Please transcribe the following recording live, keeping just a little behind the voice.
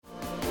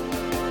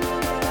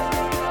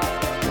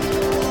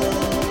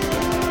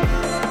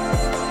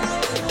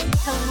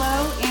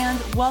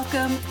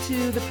Welcome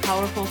to the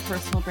Powerful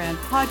Personal Brand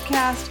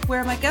Podcast,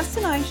 where my guests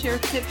and I share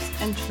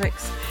tips and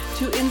tricks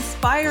to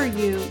inspire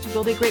you to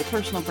build a great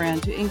personal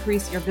brand to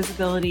increase your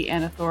visibility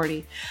and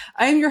authority.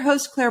 I am your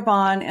host, Claire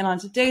Bond, and on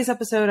today's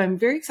episode, I'm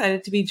very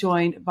excited to be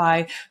joined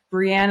by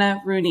Brianna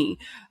Rooney.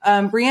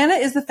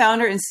 Brianna is the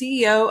founder and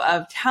CEO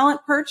of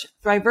Talent Perch,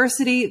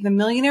 Thriversity, The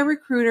Millionaire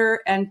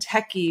Recruiter, and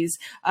Techies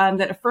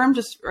that a firm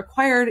just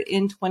acquired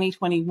in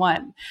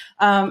 2021.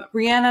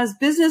 Brianna's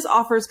business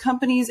offers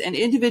companies and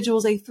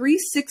individuals a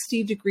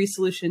 360-degree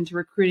solution to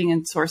recruiting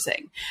and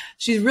sourcing.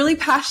 She's really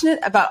passionate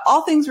about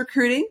all things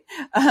recruiting,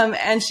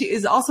 and she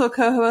is also a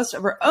co-host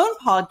of her own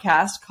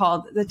podcast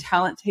called The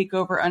Talent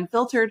Takeover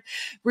Unfiltered.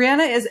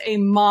 Brianna is a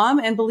mom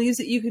and believes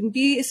that you can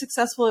be as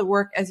successful at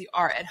work as you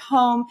are at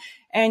home,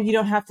 and you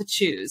don't have to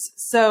choose.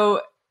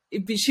 So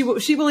she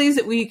believes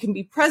that we can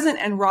be present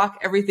and rock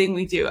everything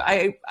we do.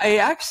 I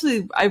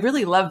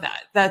really love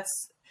that.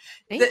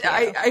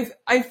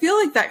 I feel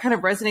like that kind of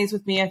resonates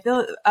with me. I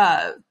feel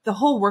the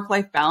whole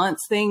work-life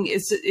balance thing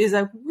is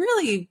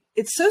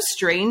it's so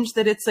strange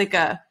that it's like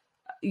a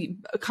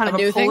kind of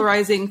a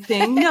polarizing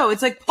thing. No,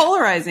 it's like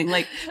polarizing.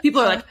 Like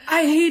people are like,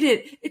 I hate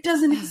it. It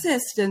doesn't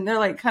exist. And they're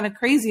like kind of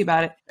crazy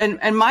about it.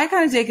 And my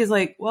kind of take is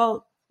like,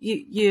 well,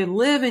 you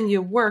live and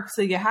you work,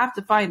 so you have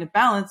to find a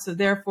balance. So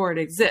therefore it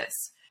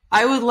exists.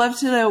 I would love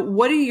to know,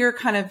 what are your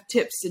kind of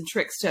tips and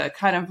tricks to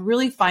kind of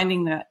really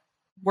finding that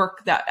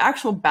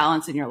actual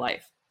balance in your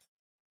life?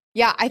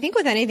 Yeah, I think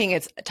with anything,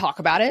 it's talk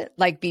about it,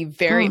 like be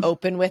very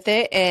open with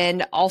it.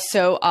 And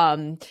also,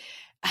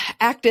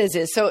 act as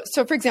is. So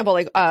for example,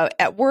 like,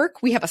 at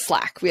work, we have a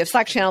Slack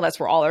channel.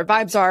 That's where all our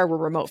vibes are. We're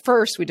remote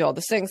first. We do all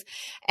these things.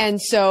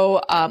 And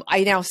so,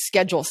 I now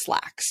schedule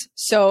Slacks.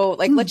 So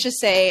like, let's just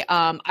say,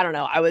 I don't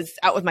know, I was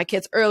out with my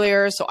kids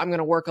earlier, so I'm going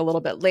to work a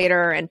little bit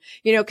later. And,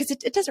 cause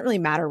it doesn't really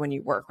matter when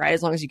you work, right?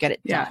 As long as you get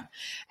it done.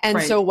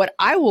 And so what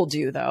I will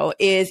do though,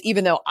 is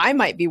even though I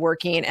might be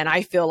working and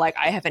I feel like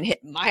I haven't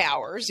hit my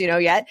hours,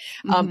 yet,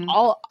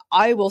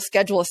 I will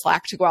schedule a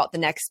Slack to go out the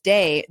next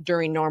day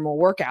during normal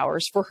work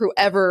hours for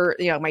whoever,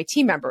 my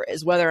team member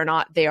is, whether or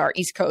not they are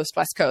East Coast,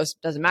 West Coast,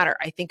 doesn't matter.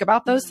 I think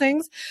about those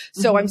things.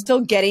 So I'm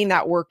still getting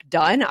that work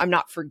done. I'm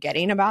not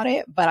forgetting about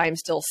it, but I'm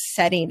still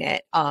setting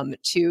it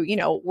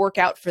to, work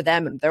out for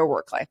them and their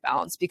work-life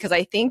balance. Because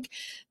I think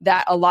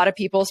that a lot of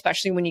people,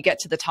 especially when you get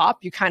to the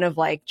top, you kind of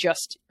like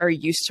just are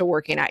used to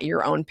working at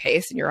your own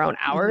pace and your own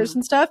hours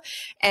and stuff.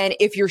 And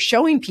if you're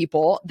showing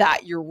people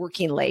that you're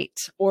working late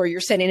or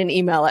you're sending an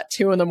email at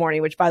 2 a.m,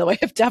 which by the way,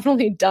 I've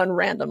definitely done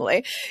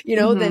randomly,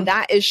 then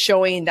that is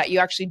showing that you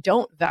actually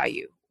don't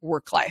value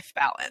work-life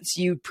balance.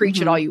 You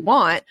preach it all you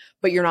want,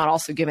 but you're not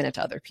also giving it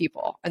to other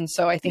people. And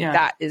so I think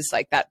that is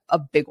like a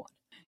big one.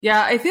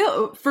 Yeah, I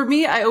feel for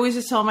me, I always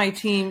just tell my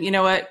team, you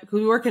know what,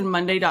 we work in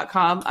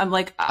Monday.com. I'm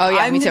like,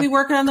 I'm going to be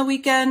working on the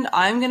weekend.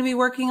 I'm going to be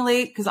working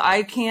late because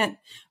I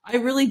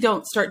really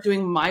don't start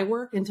doing my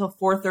work until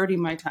 4:30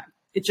 my time.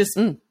 It just,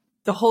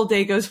 the whole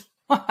day goes,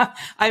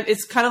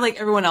 it's kind of like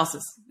everyone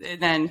else's.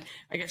 And then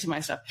I get to my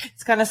stuff.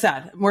 It's kind of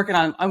sad. I'm working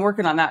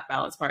on that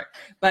balance part.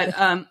 But,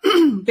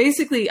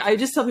 basically I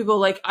just tell people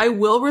like, I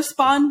will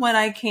respond when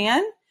I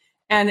can.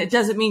 And it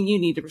doesn't mean you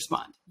need to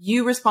respond.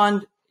 You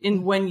respond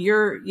in when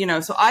you're,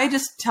 so I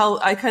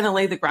kind of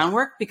lay the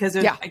groundwork because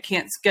I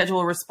can't schedule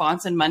a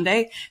response on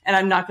Monday and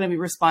I'm not going to be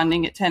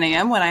responding at 10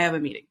 a.m. when I have a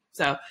meeting.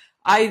 So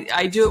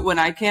I do it when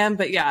I can,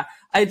 but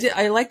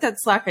I like that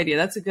Slack idea.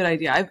 That's a good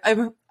idea.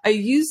 I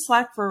use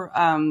Slack for,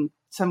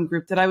 some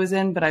group that I was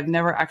in, but I've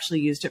never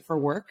actually used it for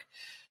work.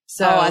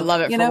 So I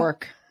love it for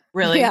work.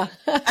 Really? Yeah.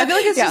 I feel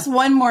like it's just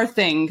one more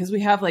thing because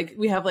we have like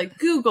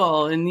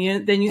Google and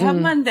then you have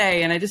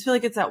Monday. And I just feel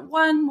like it's that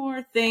one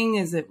more thing.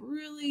 Is it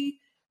really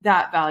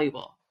that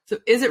valuable? So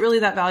is it really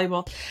that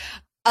valuable?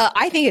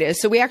 I think it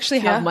is. So we actually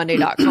have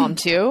Monday.com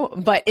too,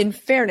 but in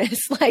fairness,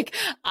 like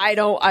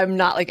I'm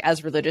not like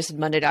as religious as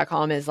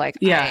Monday.com is like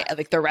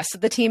the rest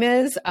of the team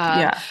is.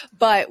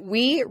 But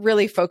we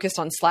really focused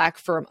on Slack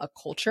from a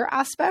culture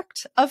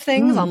aspect of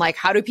things on like,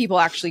 how do people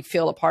actually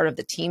feel a part of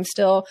the team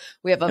still?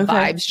 We have a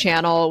vibes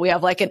channel. We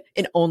have like an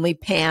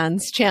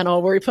OnlyPans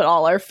channel where we put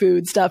all our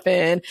food stuff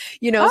in,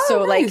 so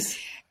nice. Like,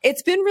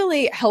 it's been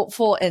really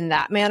helpful in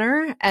that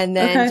manner. And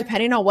then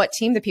depending on what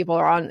team the people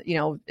are on,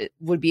 it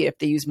would be if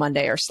they use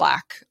Monday or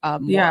Slack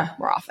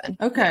more often.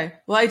 Okay.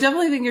 Well, I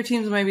definitely think your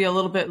teams might be a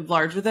little bit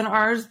larger than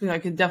ours, but I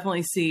could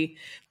definitely see,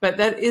 but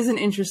that is an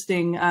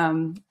interesting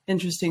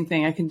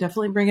thing. I can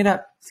definitely bring it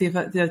up, see if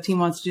the team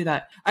wants to do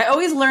that. I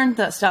always learned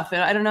that stuff.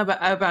 And I don't know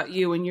about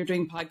you when you're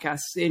doing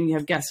podcasts and you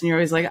have guests and you're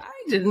always like,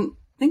 I didn't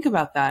think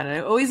about that. And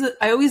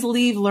I always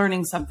leave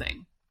learning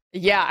something.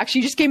 Yeah,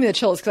 actually, you just gave me the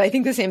chills because I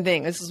think the same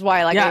thing. This is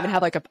why, I even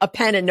have like a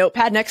pen and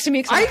notepad next to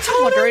me. Because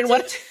I'm wondering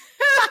what.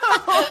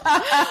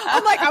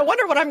 I'm like, I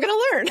wonder what I'm going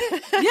to learn.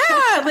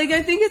 Yeah, like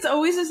I think it's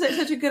always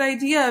such a good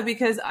idea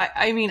because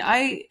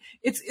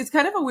it's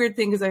kind of a weird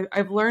thing because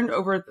I've learned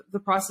over the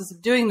process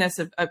of doing this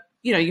of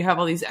you have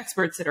all these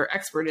experts that are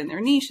expert in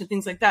their niche and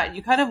things like that.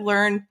 You kind of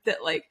learn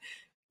that like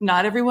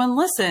not everyone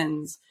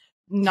listens.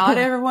 not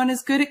everyone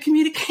is good at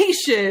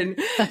communication.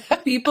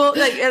 People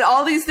like, and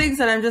all these things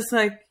that I'm just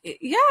like,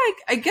 yeah,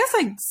 I guess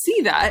I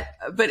see that,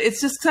 but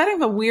it's just kind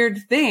of a weird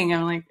thing.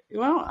 I'm like,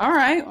 well, all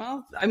right,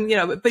 well,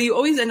 but you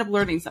always end up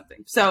learning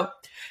something. So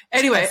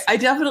anyway, I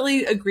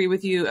definitely agree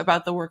with you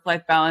about the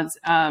work-life balance.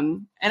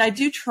 And I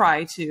do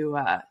try to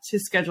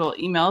schedule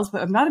emails,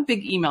 but I'm not a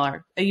big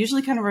emailer. I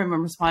usually kind of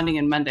am responding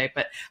on Monday,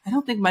 but I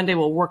don't think Monday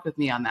will work with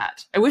me on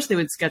that. I wish they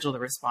would schedule the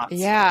response.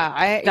 Yeah.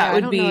 I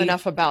don't know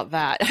enough about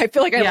that. I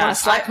feel like I want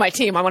to Slack my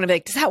team. I want to be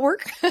like, does that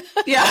work?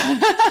 Yeah.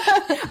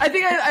 I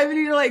think I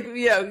need to like,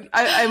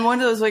 I'm one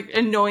of those like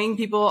annoying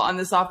people on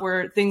the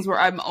software things where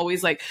I'm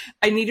always like,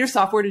 I need your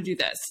software to do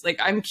this. Like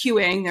I'm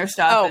QAing their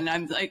stuff and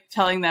I'm like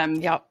telling them,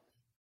 yep.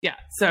 Yeah.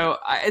 So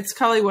it's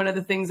probably one of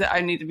the things that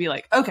I need to be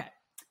like, okay,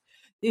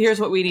 here's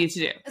what we need to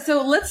do.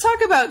 So let's talk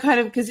about kind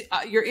of, because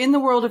you're in the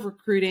world of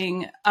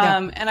recruiting.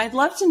 And I'd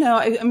love to know,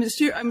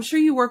 I'm sure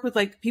you work with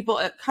like people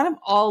at kind of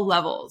all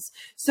levels.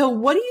 So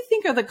what do you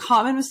think are the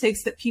common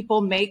mistakes that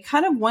people make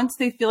kind of once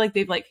they feel like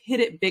they've like hit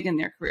it big in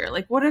their career?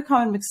 Like what are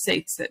common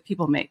mistakes that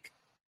people make?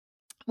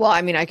 Well,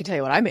 I mean, I can tell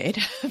you what I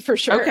made for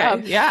sure.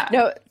 Okay. Yeah.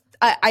 No,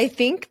 I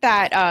think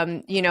that,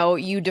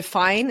 you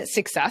define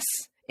success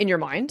in your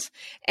mind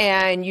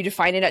and you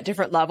define it at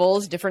different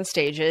levels, different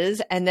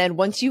stages. And then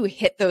once you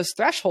hit those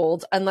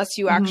thresholds, unless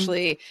you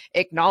actually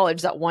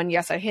acknowledge that one,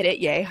 yes, I hit it.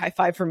 Yay. High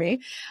five for me.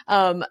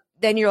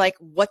 Then you're like,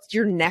 what's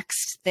your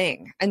next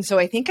thing? And so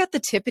I think at the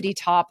tippity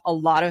top, a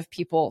lot of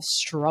people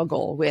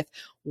struggle with,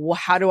 well,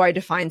 how do I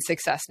define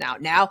success now?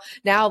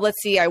 Now let's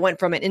see, I went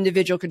from an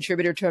individual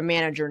contributor to a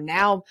manager.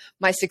 Now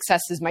my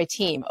success is my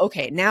team.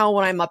 Okay. Now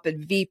when I'm up at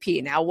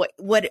VP, now what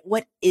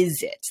is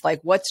it?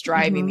 Like what's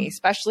driving me?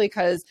 Especially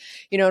because,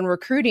 in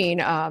recruiting,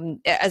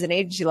 as an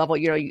agency level,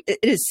 it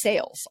is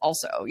sales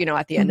also,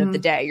 at the end of the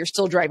day, you're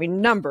still driving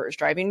numbers,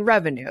 driving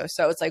revenue.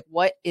 So it's like,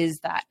 what is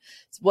that?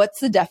 What's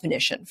the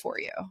definition for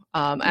you?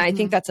 And I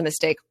think that's a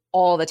mistake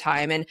all the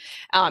time. And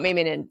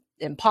in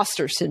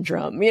imposter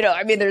syndrome,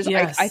 there's,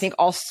 yes. I think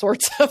all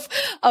sorts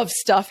of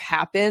stuff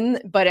happen,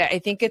 but I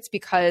think it's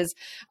because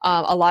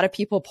a lot of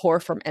people pour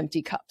from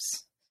empty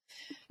cups.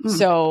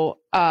 So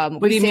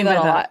what do you mean by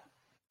that? A lot.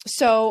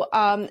 So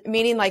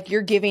meaning like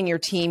you're giving your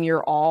team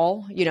your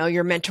all,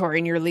 you're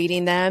mentoring, you're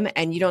leading them,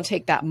 and you don't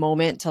take that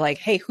moment to like,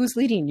 hey, who's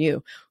leading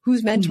you?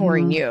 Who's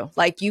mentoring you?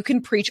 Like you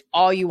can preach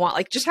all you want,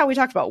 like just how we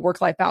talked about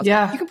work-life balance.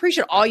 Yeah. You can preach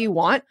it all you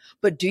want,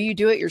 but do you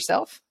do it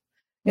yourself?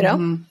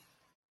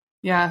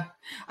 Yeah.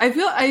 I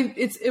feel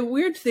it's a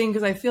weird thing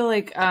because I feel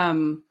like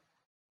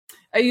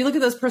you look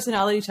at those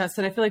personality tests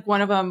and I feel like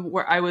one of them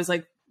where I was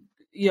like,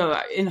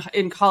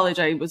 in college,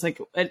 I was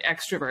like an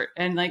extrovert,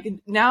 and like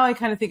now I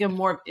kind of think I'm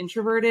more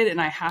introverted and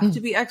I have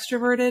to be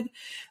extroverted.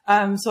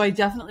 So I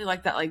definitely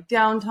like that, like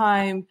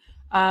downtime.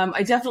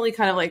 I definitely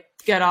kind of like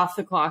get off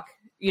the clock,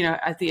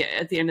 at the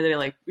end of the day,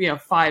 like,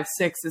 5,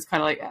 6 is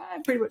kind of like,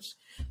 I'm pretty much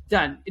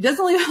done. It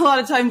doesn't leave a lot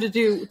of time to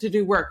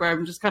do work where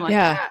I'm just kind of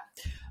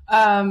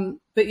like,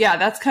 but yeah,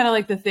 that's kind of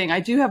like the thing. I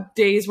do have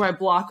days where I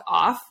block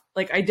off.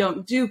 Like I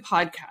don't do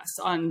podcasts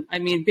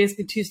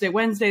basically Tuesday,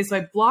 Wednesday. So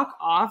I block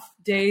off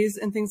days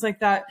and things like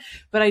that.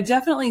 But I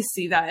definitely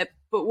see that.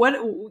 But what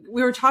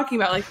we were talking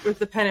about, like with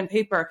the pen and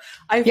paper,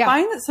 I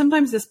find that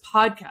sometimes this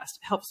podcast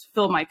helps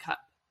fill my cup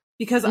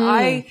because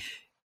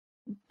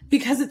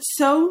because it's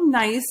so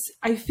nice.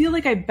 I feel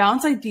like I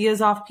bounce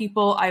ideas off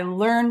people. I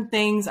learn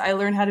things. I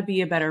learn how to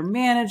be a better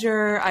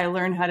manager. I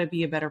learn how to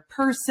be a better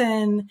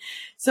person.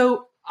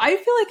 So I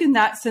feel like in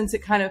that sense, it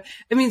kind of,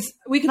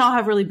 we can all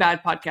have really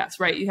bad podcasts,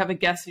 right? You have a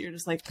guest and you're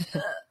just like,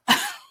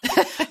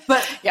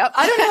 but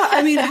I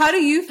don't know. How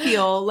do you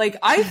feel? Like,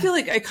 I feel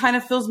like it kind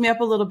of fills me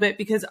up a little bit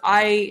because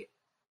I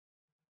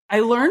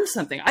learned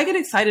something. I get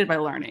excited by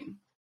learning.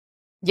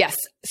 Yes.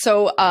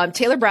 So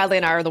Taylor Bradley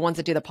and I are the ones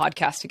that do the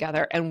podcast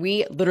together, and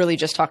we literally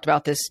just talked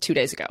about this 2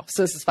 days ago.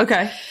 So this is fun.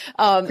 Okay.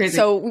 Crazy.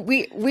 So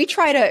we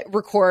try to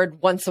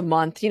record once a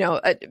month,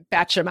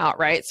 batch them out,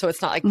 right? So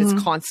it's not like this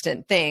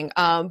constant thing.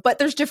 But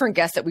there's different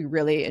guests that we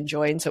really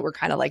enjoy, and so we're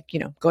kind of like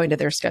going to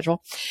their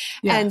schedule.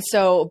 Yeah. And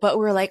so, but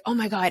we're like, oh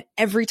my God,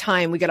 every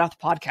time we get off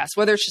the podcast,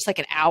 whether it's just like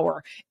an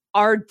hour,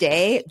 our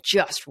day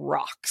just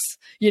rocks,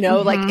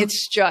 like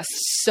it's just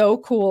so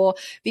cool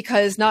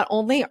because not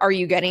only are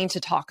you getting to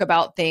talk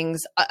about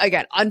things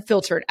again,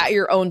 unfiltered at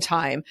your own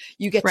time,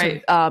 you get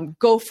to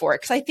go for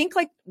it. Cause I think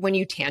like when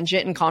you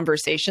tangent in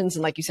conversations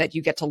and like you said,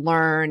 you get to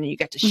learn and you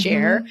get to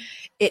share,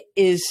 it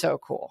is so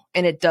cool.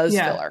 And it does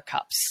fill our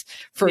cups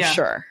for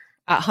sure.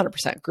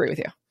 100% agree with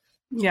you.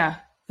 Yeah.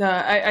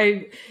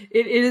 It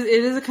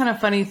is a kind of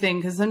funny thing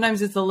because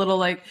sometimes it's a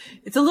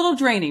little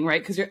draining,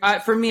 right? Because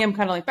for me, I'm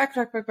kind of like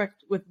backtrack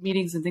with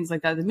meetings and things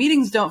like that. The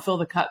meetings don't fill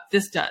the cup.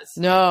 This does.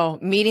 No,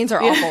 meetings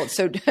are awful.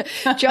 So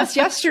just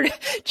yesterday,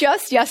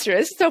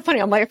 it's so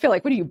funny. I'm like, I feel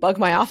like, what do you bug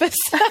my office?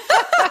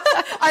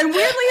 I'm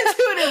weirdly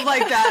intuitive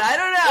like that. I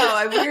don't know.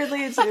 I'm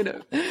weirdly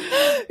intuitive.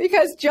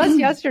 Because just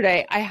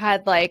yesterday I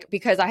had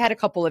because I had a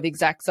couple of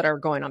execs that are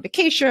going on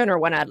vacation or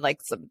when I had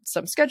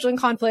some scheduling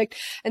conflict.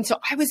 And so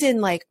I was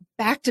in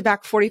back to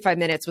back 45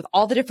 minutes with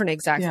all the different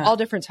execs, all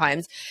different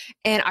times.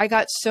 And I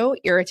got so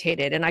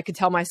irritated, and I could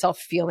feel myself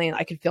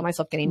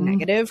getting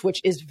negative,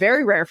 which is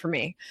very rare for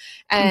me.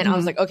 And I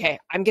was like, okay,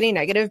 I'm getting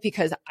negative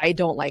because I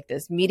don't like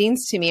this.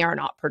 Meetings to me are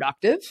not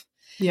productive.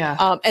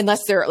 Yeah.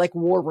 Unless they're like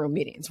war room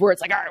meetings where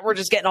it's like, all right, we're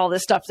just getting all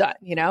this stuff done,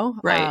 you know?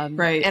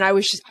 Right. And I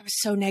was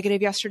so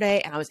negative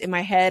yesterday, and I was in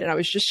my head, and I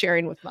was just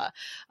sharing with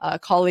a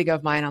colleague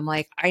of mine. I'm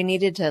like, I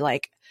needed to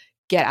like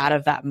get out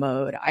of that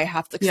mode. I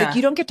have to, like,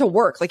 you don't get to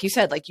work. Like you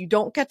said, like you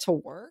don't get to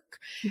work,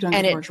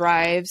 and it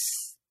drives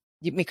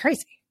me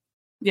crazy.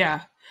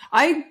 Yeah.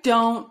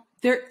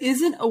 There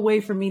isn't a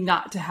way for me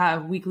not to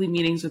have weekly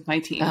meetings with my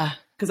team.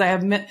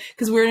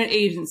 Because we're an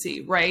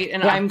agency, right?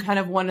 And I'm kind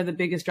of one of the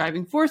biggest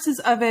driving forces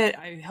of it.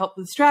 I help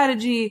with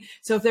strategy.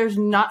 So if there's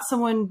not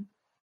someone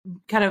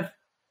kind of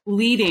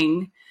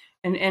leading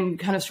and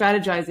kind of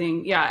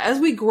strategizing, as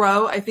we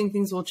grow, I think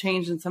things will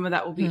change, and some of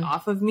that will be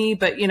off of me.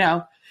 But,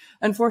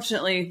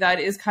 unfortunately, that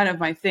is kind of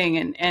my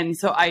thing. And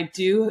so I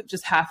do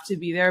just have to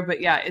be there. But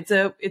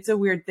it's a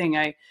weird thing.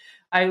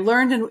 I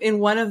learned in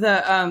one of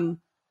the,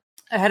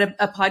 I had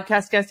a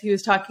podcast guest. He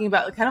was talking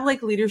about kind of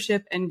like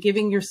leadership and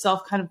giving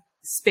yourself kind of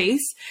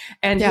space,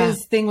 and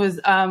his thing was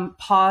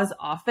pause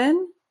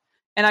often,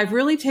 and I've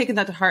really taken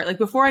that to heart. Like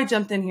before I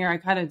jumped in here, I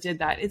kind of did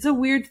that. It's a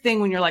weird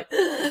thing when you're like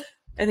ugh,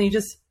 and then you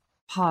just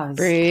pause,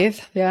 breathe,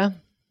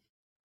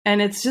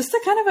 and it's just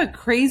a kind of a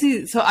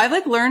crazy. So I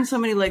like learned so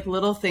many like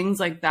little things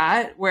like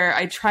that where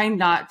I try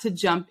not to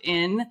jump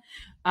in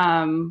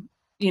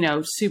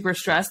super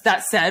stressed.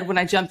 That said, when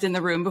I jumped in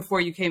the room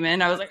before you came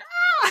in, I was like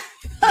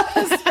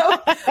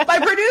so my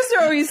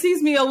producer always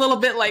sees me a little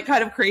bit like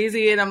kind of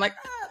crazy, and I'm like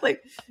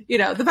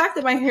the fact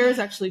that my hair is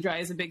actually dry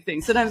is a big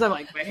thing. Sometimes I'm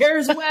like, my hair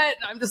is wet,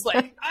 and I'm just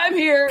like, I'm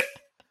here.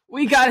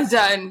 We got it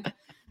done.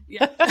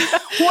 Yeah.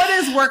 What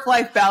is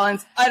work-life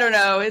balance? I don't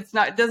know. It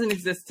doesn't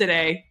exist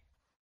today.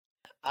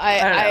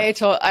 I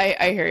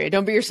hear you.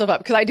 Don't beat yourself up,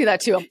 because I do that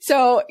too.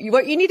 So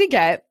what you need to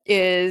get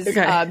is,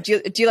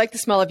 do you like the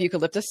smell of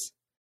eucalyptus?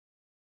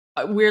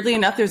 Weirdly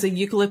enough, there's a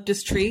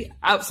eucalyptus tree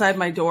outside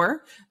my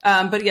door.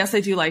 But yes, I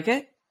do like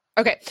it.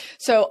 Okay.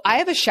 So I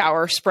have a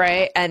shower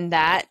spray, and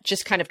that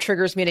just kind of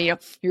triggers me to,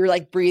 you're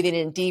like breathing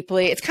in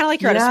deeply. It's kind of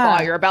like you're at a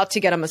spa, you're about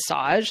to get a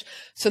massage.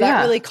 So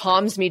that really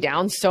calms me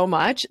down so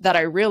much that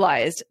I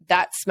realized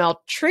that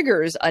smell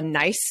triggers a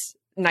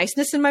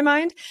niceness in my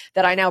mind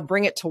that I now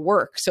bring it to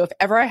work. So if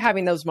ever I'm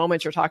having those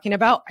moments you're talking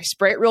about, I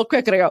spray it real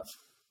quick and I go.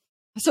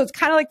 So it's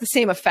kind of like the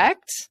same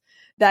effect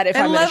that if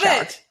I'm in a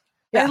shower.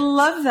 I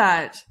love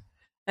that.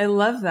 I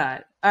love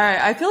that. All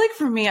right. I feel like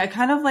for me, I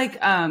kind of like,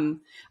 I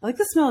like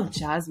the smell of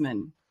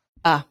jasmine.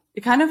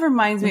 It kind of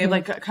reminds me of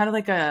like, kind of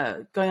like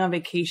going on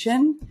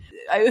vacation.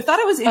 I thought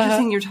it was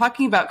interesting. You're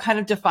talking about kind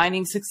of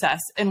defining success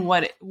and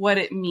what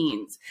it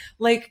means.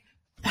 Like,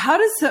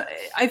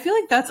 I feel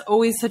like that's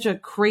always such a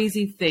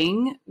crazy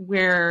thing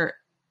where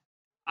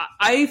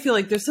I feel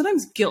like there's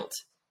sometimes guilt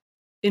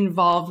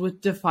involved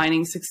with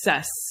defining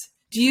success.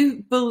 Do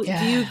you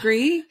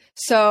agree?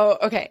 So,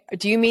 okay.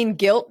 Do you mean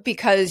guilt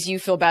because you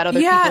feel bad other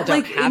people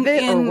don't have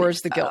it, or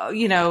where's the guilt?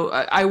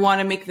 I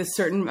want to make this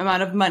certain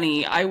amount of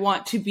money. I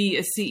want to be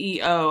a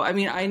CEO. I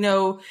mean, I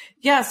know,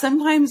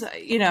 sometimes,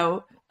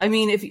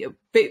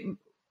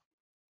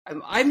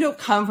 I don't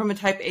come from a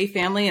type A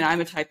family, and I'm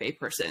a type A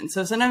person.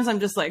 So sometimes I'm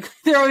just like,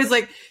 they're always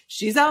like,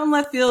 she's out in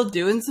left field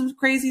doing some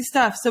crazy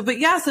stuff. So, but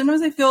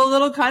sometimes I feel a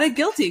little kind of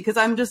guilty because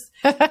I'm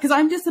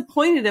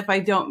disappointed if I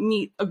don't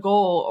meet a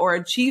goal or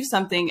achieve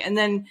something.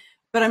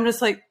 But I'm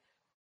just like,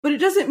 but it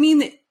doesn't mean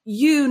that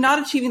you not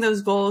achieving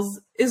those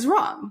goals is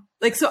wrong.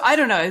 Like, so I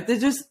don't know.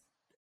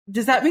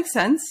 Does that make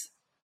sense?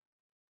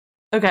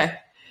 Okay.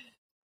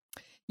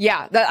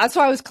 Yeah, that's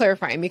why I was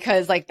clarifying,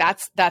 because like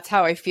that's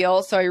how I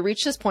feel. So I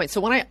reached this point.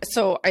 So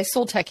I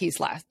sold Techies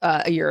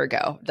a year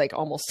ago, like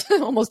almost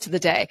to the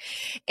day,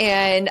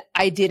 and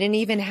I didn't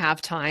even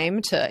have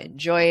time to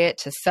enjoy it,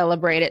 to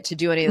celebrate it, to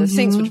do any of those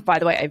things. Which, by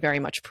the way, I very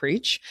much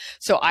preach.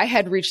 So I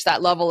had reached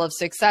that level of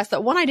success that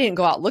I didn't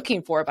go out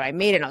looking for, but I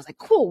made it. And I was like,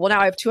 cool. Well, now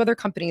I have 2 other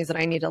companies that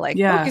I need to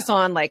focus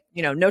on. Like,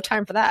 no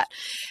time for that.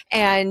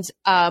 And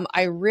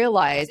I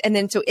realized, and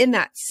then so in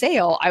that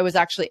sale, I was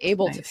actually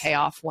able to pay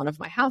off one of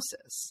my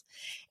houses.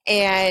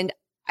 And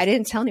I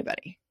didn't tell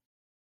anybody.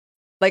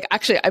 Like,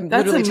 actually, I'm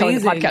literally telling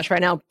the podcast right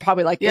now,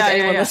 probably like, if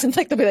anyone listens,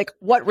 like, they'll be like,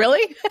 what,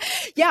 really?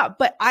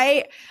 But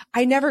I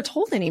never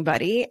told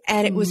anybody.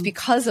 And it was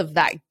because of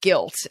that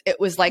guilt. It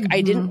was like,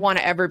 I didn't want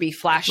to ever be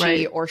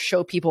flashy or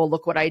show people,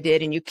 look what I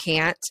did, and you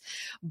can't.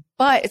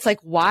 But it's like,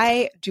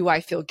 why do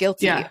I feel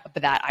guilty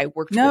that I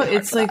worked really hard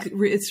it's for like,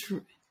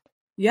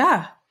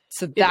 that?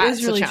 So that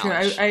is really true.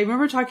 I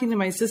remember talking to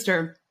my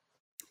sister,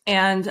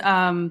 and,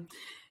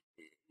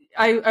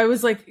 I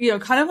was like,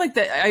 kind of like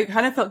that. I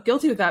kind of felt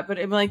guilty with that, but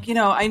I'm like,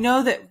 I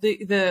know that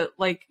the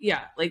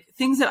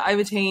things that I've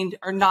attained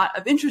are not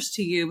of interest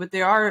to you, but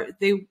they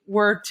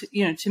were,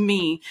 to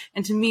me.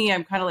 And to me,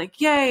 I'm kind of like,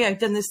 yay, I've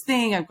done this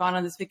thing. I've gone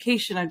on this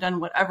vacation. I've done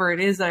whatever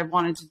it is that I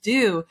wanted to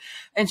do.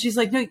 And she's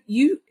like, no,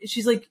 you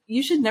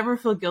should never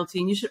feel guilty,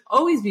 and you should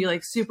always be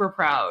like super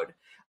proud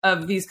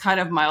of these kind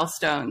of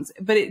milestones,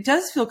 but it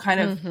does feel kind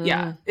of,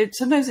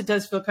 sometimes it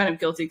does feel kind of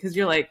guilty because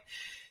you're like,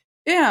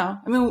 yeah,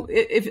 I mean,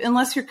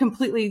 unless you're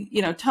completely,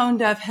 tone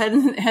deaf, head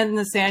in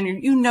the sand,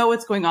 you know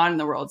what's going on in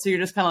the world. So you're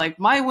just kind of like,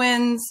 my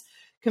wins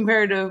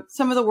compared to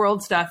some of the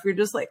world stuff. You're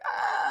just like,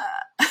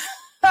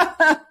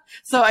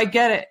 so I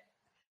get it.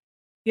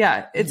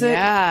 Yeah.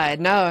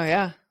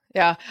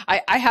 Yeah.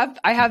 I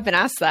have been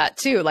asked that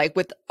too, like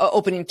with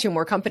opening 2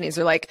 more companies.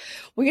 They're like,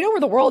 well, you know where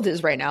the world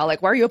is right now.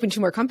 Like, why are you opening 2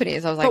 more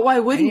companies? I was like, but why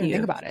wouldn't you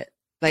think about it?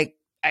 Like,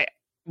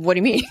 what do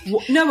you mean?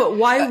 No, but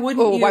why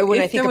wouldn't you? Why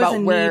wouldn't I think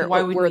about where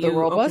the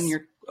world was?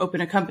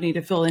 Open a company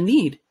to fill a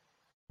need.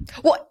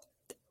 Well,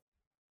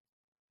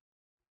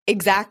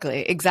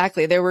 exactly.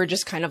 They were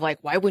just kind of like,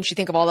 why wouldn't you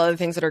think of all the other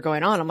things that are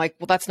going on? I'm like,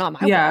 well, that's not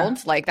my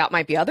world. Like, that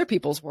might be other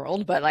people's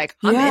world, but like,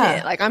 I'm in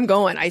it. Like, I'm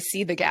going. I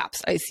see the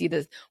gaps. I see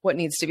what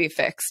needs to be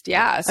fixed.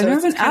 Yeah. So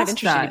it's kind of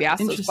interesting to be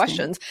asked those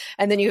questions,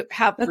 and then you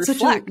have that's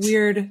reflect. Such a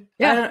weird.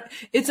 Yeah,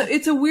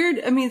 it's a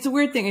weird. I mean, it's a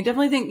weird thing. I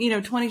definitely think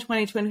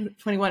 2020,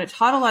 2021. It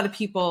taught a lot of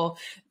people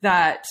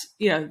that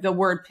the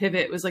word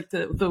pivot was like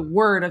the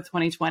word of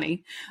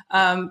 2020,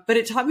 but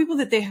it taught people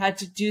that they had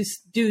to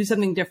do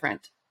something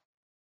different.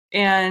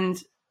 And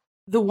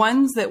the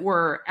ones that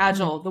were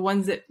agile, the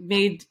ones that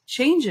made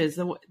changes,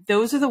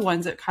 those are the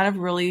ones that kind of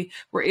really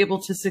were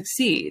able to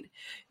succeed.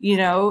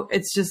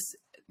 It's just,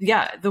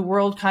 the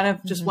world kind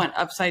of just went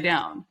upside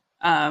down.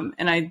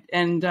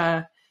 It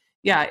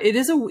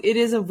is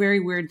a very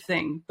weird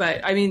thing.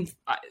 But I mean,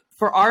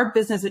 for our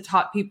business, it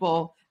taught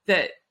people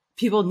that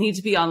people need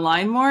to be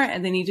online more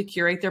and they need to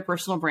curate their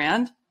personal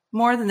brand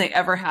more than they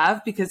ever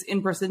have, because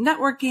in-person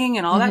networking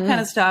and all that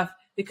kind of stuff,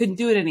 they couldn't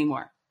do it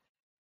anymore.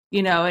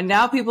 And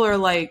now people are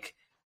like,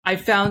 I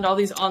found all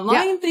these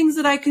online things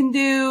that I can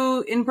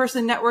do.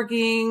 In-person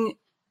networking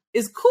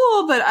is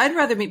cool, but I'd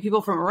rather meet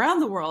people from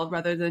around the world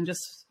rather than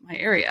just my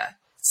area.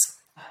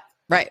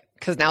 Right.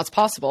 Because now it's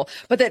possible.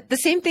 But the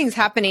same thing's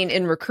happening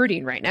in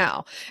recruiting right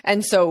now.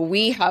 And so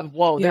we have,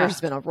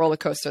 there's been a roller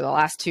coaster the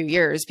last 2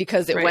 years,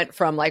 because it went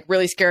from like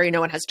really scary,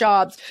 no one has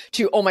jobs,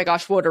 to, oh my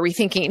gosh, what are we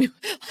thinking?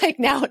 Like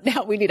now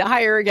we need to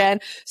hire again.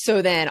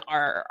 So then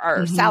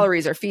our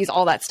salaries, our fees,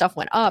 all that stuff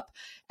went up.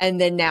 And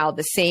then now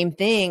the same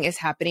thing is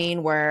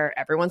happening where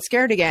everyone's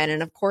scared again.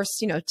 And of course,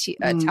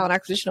 talent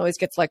acquisition always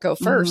gets let go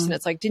first. And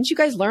it's like, didn't you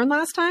guys learn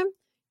last time?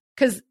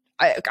 Because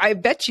I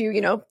bet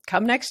you,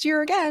 come next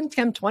year again,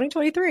 come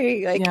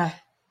 2023,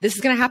 this is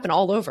going to happen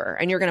all over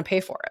and you're going to pay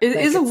for it. It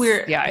is a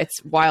weird. Yeah,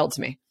 it's wild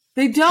to me.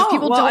 They don't.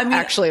 People don't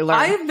actually learn.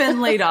 I've been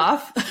laid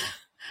off.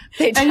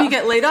 And you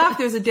get laid off,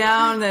 there's a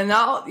down, then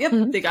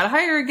they got to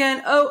hire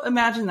again. Oh,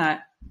 imagine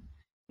that.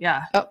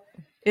 Yeah. Oh.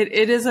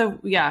 It is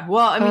well,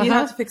 I mean, you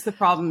have to fix the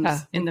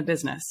problems in the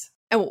business.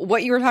 And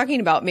what you were talking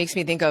about makes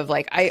me think of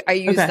like, I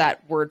use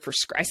that word for,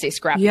 I say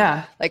scrappy.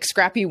 Yeah. Like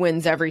scrappy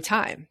wins every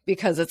time,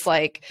 because it's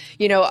like,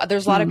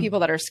 there's a lot of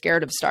people that are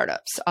scared of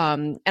startups.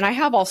 And I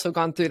have also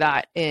gone through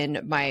that in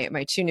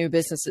my 2 new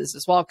businesses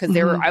as well, because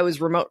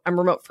I'm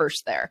remote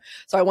first there.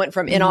 So I went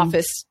from in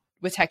office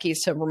with techies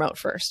to remote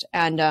first.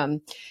 And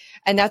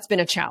that's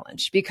been a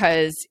challenge,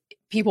 because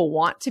people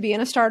want to be in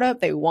a startup,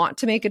 they want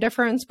to make a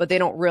difference, but they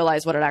don't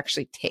realize what it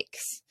actually takes.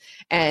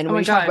 And when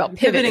we talk about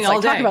pivoting, it's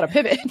like, talk about a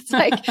pivot. It's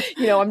like,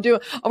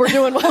 we're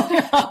doing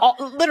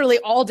literally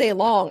all day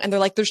long. And they're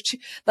like,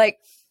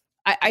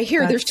 I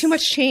hear there's too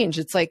much change.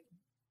 It's like,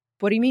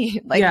 what do you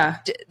mean? Like,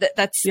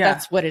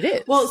 that's what it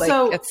is. Well,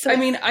 like, I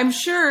mean, I'm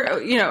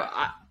sure,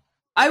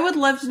 I would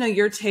love to know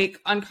your take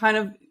on kind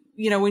of,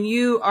 when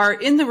you are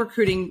in the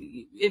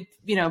recruiting,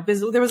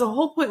 business, there was a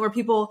whole point where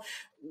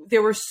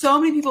there were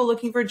so many people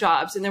looking for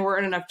jobs and there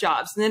weren't enough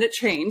jobs, and then it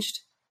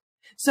changed.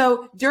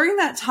 So during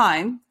that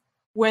time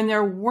when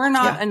there were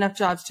not enough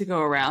jobs to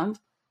go around,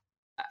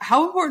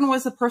 how important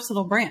was the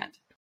personal brand?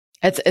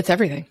 It's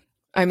everything.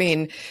 I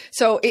mean,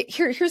 so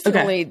here's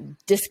the only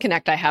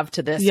disconnect I have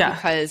to this,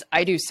 because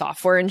I do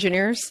software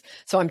engineers,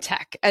 so I'm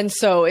tech. And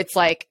so it's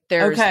like,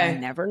 there's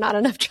never not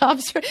enough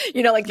jobs,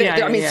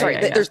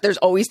 there's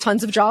always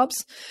tons of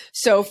jobs.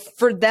 So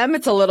for them,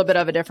 it's a little bit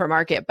of a different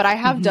market, but I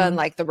have done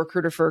like the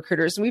recruiter for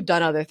recruiters, and we've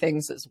done other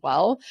things as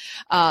well.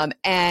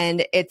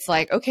 And it's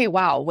like, okay,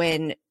 wow,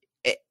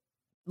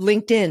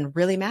 LinkedIn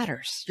really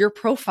matters. Your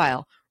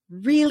profile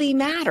really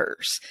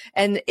matters.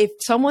 And if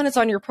someone is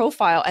on your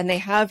profile and they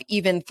have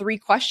even 3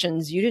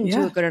 questions, you didn't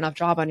do a good enough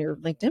job on your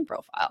LinkedIn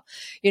profile,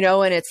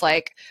 and it's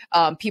like,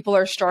 people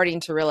are starting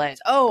to realize,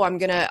 oh, I'm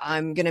going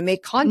to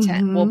make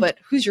content. Well, but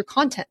who's your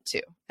content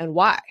to and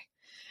why?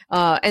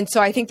 And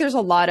so I think there's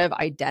a lot of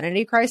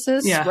identity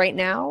crisis right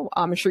now.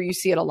 I'm sure you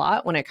see it a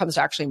lot when it comes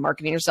to actually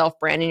marketing yourself,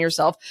 branding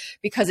yourself,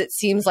 because it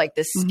seems like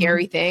this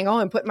scary thing. Oh,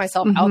 I'm putting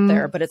myself out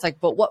there, but it's like,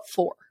 but what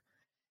for?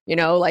 You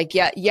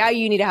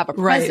need to have a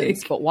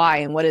presence, but why?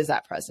 And what is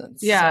that presence?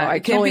 Yeah. So I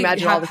can only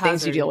imagine all the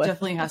things you deal with. It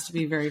definitely has to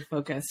be very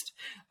focused.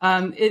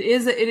 It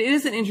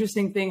is an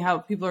interesting thing how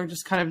people are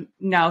just kind of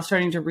now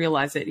starting to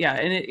realize it. Yeah.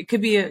 And it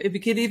could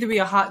either be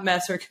a hot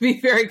mess or it could be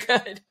very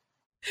good.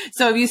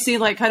 So have you seen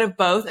like kind of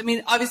both? I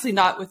mean, obviously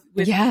not with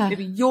Yeah.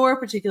 maybe your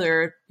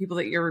particular people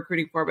that you're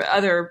recruiting for, but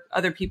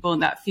other people in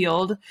that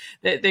field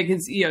that they can,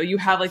 you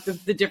have like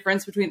the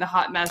difference between the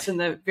hot mess and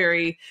the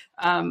very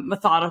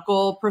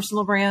methodical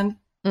personal brand.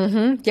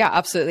 Mm-hmm. Yeah,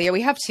 absolutely. Yeah,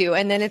 we have two.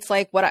 And then it's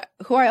like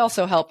who I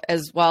also help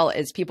as well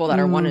as people that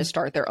are wanting to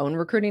start their own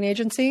recruiting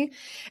agency.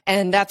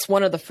 And that's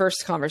one of the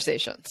first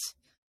conversations.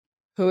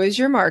 Who is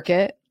your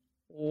market?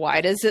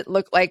 Why does it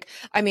look like,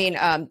 I mean,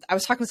 I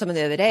was talking to someone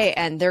the other day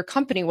and their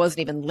company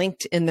wasn't even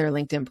linked in their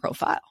LinkedIn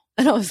profile.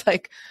 And I was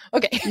like,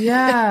 okay,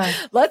 yeah,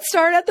 let's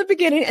start at the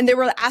beginning. And they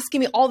were asking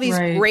me all these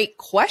great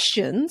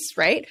questions,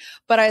 right?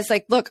 But I was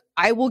like, look,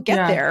 I will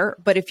get there.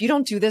 But if you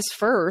don't do this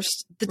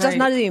first, that does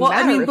not even matter.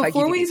 I mean,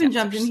 before we even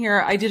jumped in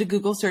here, I did a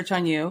Google search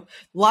on you,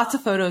 lots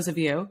of photos of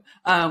you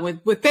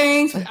with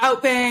bangs,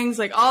 without bangs,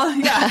 like all,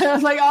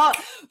 like all,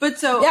 but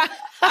so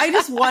I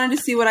just wanted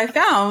to see what I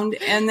found.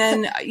 And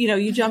then,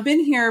 you jump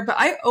in here, but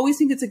I always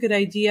think it's a good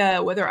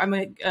idea, whether I'm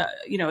a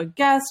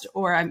guest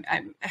or I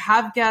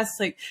have guests,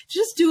 like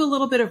just do a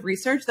little bit of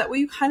research. That way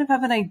you kind of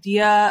have an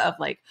idea of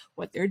like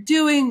what they're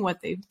doing, what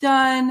they've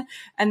done,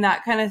 and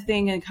that kind of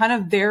thing, and kind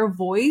of their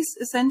voice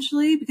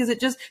essentially, because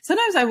it just,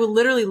 sometimes I will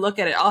literally look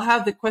at it. I'll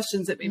have the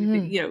questions that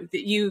maybe,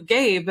 that you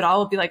gave, but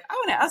I'll be like, I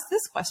want to ask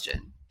this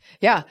question.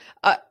 Yeah.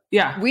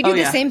 We do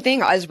the same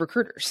thing as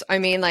recruiters. I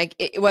mean, like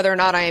whether or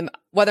not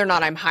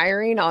I'm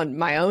hiring on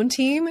my own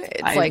team,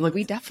 it's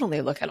we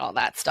definitely look at all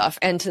that stuff.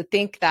 And to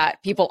think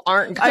that people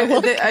aren't going to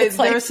look,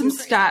 there was some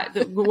stat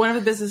that one of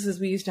the businesses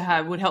we used to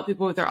have would help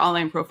people with their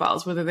online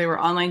profiles, whether they were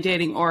online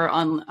dating or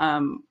on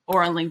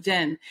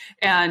LinkedIn.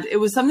 And it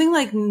was something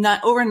like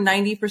over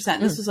 90%.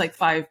 This was like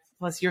 5+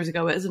 years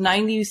ago. It was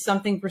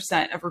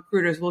 90-something% of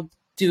recruiters will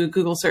do a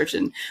Google search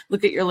and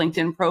look at your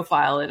LinkedIn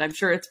profile. And I'm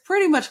sure it's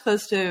pretty much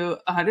close to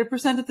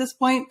 100% at this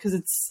point, because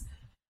it's.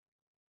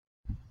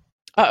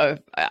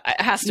 It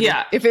has to be.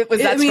 Yeah. If it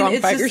was that strong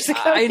 5 years ago.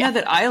 I know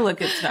that I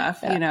look at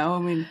stuff, I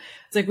mean,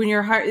 it's like when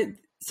you're hired,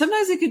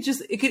 sometimes it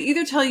could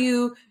either tell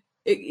you,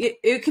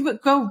 it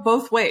could go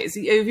both ways.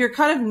 If you're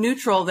kind of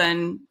neutral,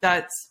 then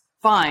that's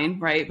fine,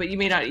 right? But you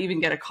may not even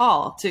get a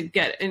call to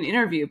get an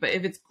interview. But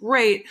if it's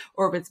great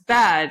or if it's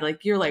bad,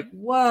 like you're like,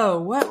 whoa,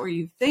 what were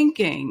you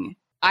thinking?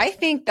 I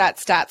think that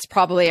stat's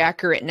probably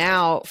accurate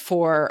now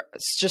for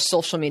just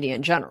social media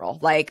in general,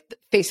 like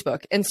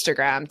Facebook,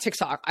 Instagram,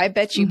 TikTok. I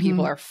bet you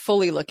people are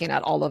fully looking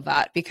at all of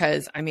that,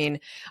 because I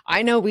mean,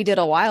 I know we did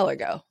a while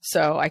ago,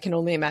 so I can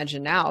only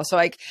imagine now. So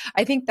I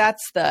think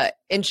that's the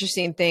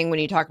interesting thing when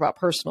you talk about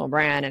personal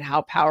brand and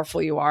how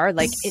powerful you are.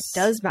 Like it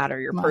does matter.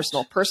 Your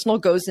personal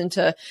goes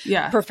into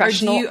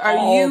professional.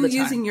 Are you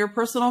using your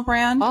personal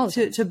brand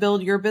to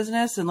build your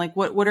business? And like,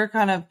 what are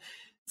kind of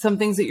some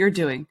things that you're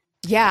doing?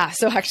 Yeah.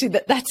 So actually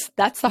that's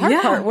the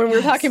hard part when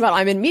we're talking about,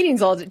 I'm in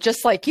meetings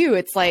just like you.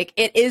 It's like,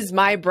 it is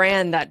my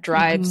brand that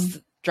drives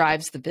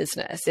the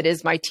business. It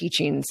is my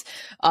teachings,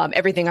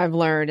 everything I've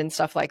learned and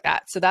stuff like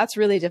that. So that's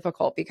really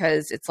difficult,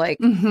 because it's like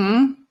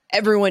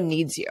everyone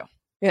needs you,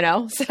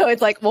 So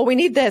it's like, well, we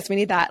need this, we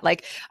need that.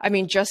 Like, I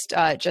mean, just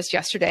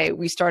yesterday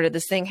we started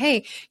this thing.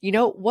 Hey,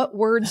 what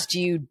words do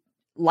you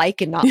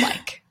like and not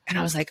like? And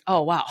I was like,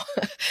 oh, wow.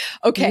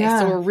 Okay.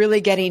 So we're really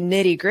getting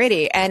nitty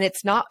gritty. And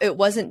it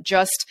wasn't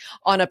just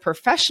on a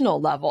professional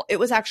level. It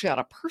was actually on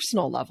a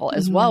personal level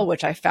as well,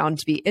 which I found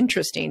to be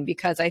interesting,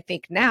 because I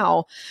think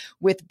now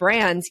with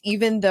brands,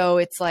 even though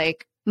it's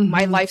like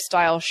my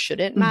lifestyle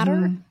shouldn't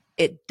matter,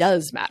 it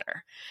does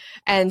matter.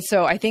 And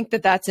so I think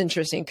that that's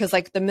interesting, because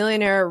like the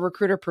millionaire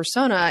recruiter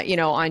persona,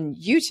 on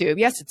YouTube,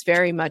 yes, it's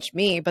very much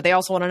me, but they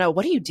also want to know,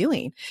 what are you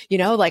doing?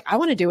 Like I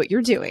want to do what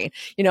you're doing.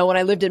 When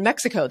I lived in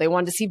Mexico, they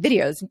wanted to see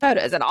videos and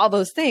photos and all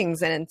those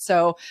things. And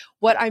so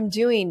what I'm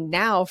doing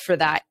now for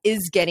that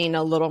is getting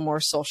a little more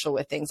social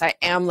with things. I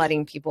am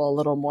letting people a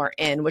little more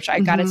in, which I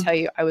got to tell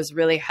you, I was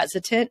really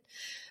hesitant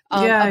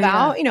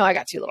about. I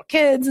got 2 little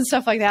kids and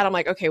stuff like that. I'm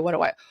like, okay, what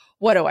do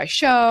I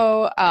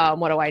show?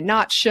 What do I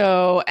not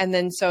show? And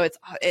then, so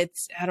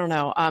it's, I don't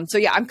know. So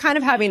yeah, I'm kind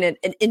of having an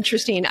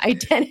interesting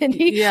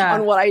identity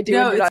on what I do.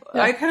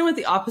 I kind of went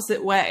the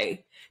opposite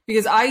way,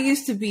 because I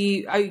used to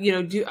be, I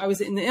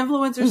was in the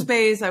influencer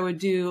space. I would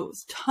do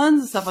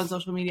tons of stuff on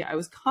social media. I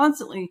was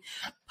constantly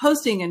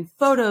posting and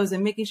photos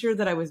and making sure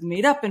that I was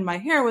made up and my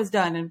hair was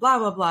done and blah,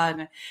 blah, blah.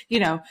 And,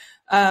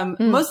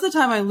 most of the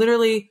time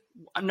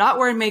I'm not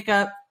wearing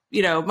makeup.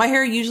 My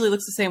hair usually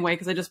looks the same way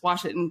because I just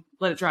wash it and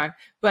let it dry.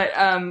 But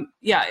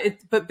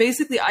but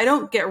basically I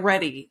don't get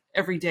ready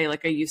every day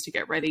like I used to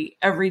get ready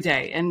every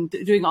day, and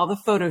doing all the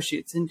photo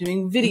shoots and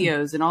doing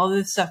videos and all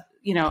this stuff.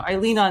 I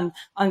lean on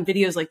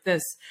videos like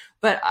this,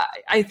 but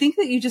I think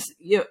that you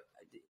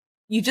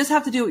just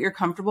have to do what you're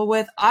comfortable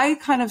with. I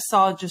kind of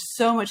saw just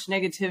so much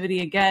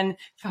negativity again,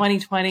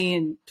 2020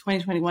 and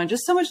 2021,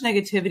 just so much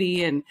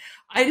negativity. And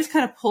I just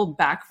kind of pulled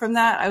back from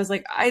that. I was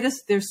like,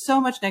 there's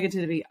so much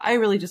negativity. I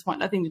really just want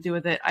nothing to do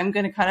with it. I'm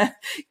going to kind of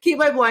keep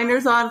my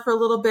blinders on for a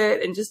little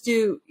bit and just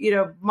do,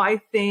 my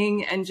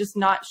thing, and just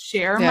not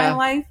share my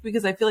life,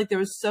 because I feel like there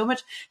was so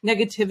much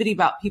negativity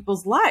about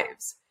people's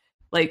lives.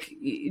 like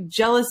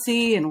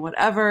jealousy and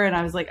whatever. And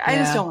I was like, I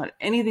just don't want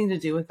anything to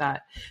do with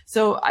that.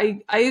 So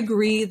I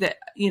agree that,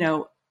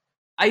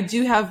 I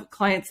do have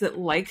clients that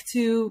like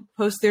to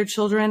post their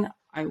children.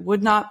 I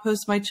would not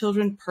post my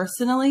children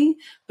personally,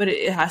 but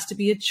it has to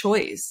be a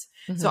choice.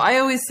 So I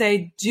always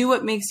say, do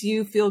what makes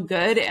you feel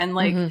good. And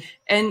like,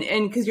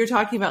 and cause you're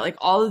talking about like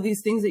all of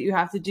these things that you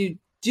have to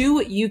do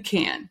what you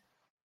can.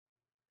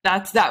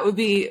 That would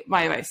be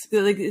my advice.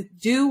 Like,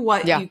 do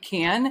what you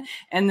can.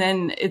 And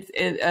then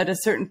at a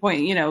certain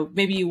point,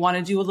 maybe you want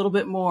to do a little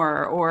bit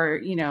more, or,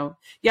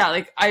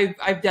 like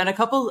I've done a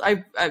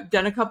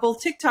couple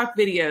TikTok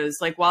videos,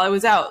 like while I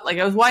was out, like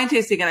I was wine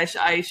tasting and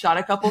I shot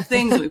a couple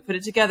things and we put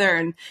it together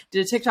and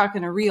did a TikTok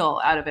and a reel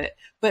out of it.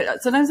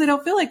 But sometimes I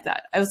don't feel like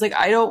that. I was like,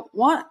 I don't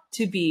want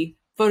to be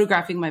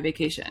photographing my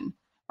vacation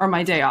or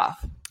my day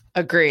off.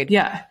 Agreed.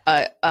 Yeah.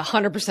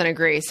 100%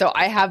 agree. So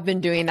I have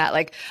been doing that.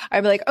 Like, I'd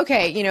be like,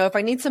 okay, if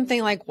I need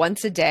something like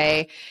once a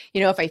day,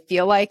 if I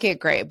feel like it,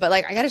 great. But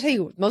like, I got to tell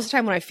you, most of the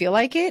time when I feel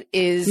like it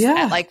is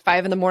at like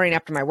 5 a.m.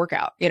 after my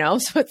workout,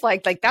 so it's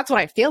like that's when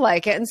I feel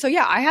like it. And so,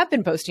 yeah, I have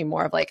been posting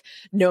more of like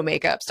no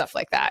makeup, stuff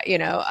like that,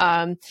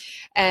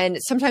 and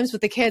sometimes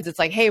with the kids, it's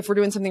like, hey, if we're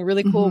doing something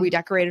really cool, we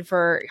decorated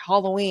for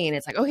Halloween.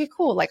 It's like, okay,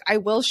 cool. Like I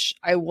will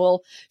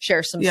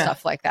share some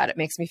stuff like that. It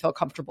makes me feel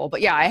comfortable. But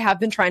yeah, I have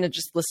been trying to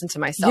just listen to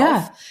myself.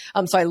 Yeah.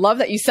 So I love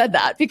that you said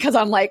that, because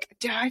I'm like,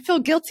 do I feel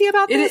guilty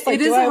about this? It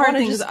is a hard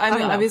thing, because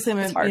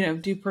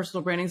I'm do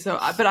personal branding. So,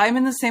 but I'm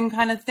in the same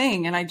kind of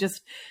thing. And I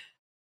just,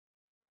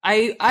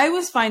 I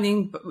was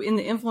finding in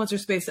the influencer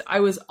space that I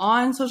was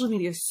on social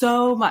media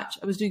so much.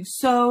 I was doing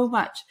so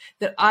much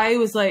that I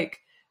was like,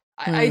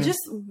 I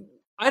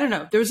don't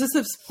know. There was just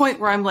this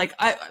point where I'm like,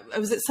 I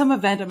was at some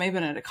event, I may have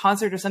been at a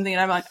concert or something.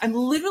 And I'm like, I'm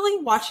literally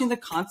watching the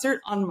concert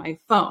on my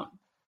phone.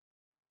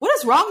 What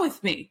is wrong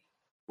with me?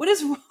 What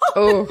is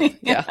wrong with me?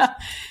 Yeah.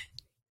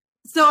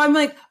 So I'm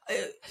like,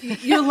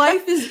 your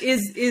life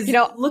is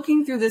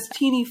looking through this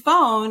teeny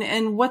phone,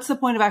 and what's the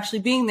point of actually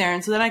being there?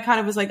 And so then I kind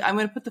of was like, I'm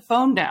going to put the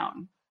phone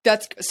down.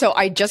 So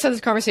I just had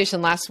this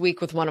conversation last week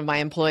with one of my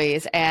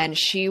employees, and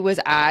she was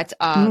at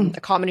a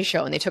comedy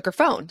show and they took her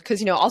phone.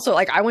 Cause also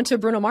like I went to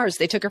Bruno Mars,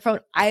 they took her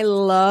phone. I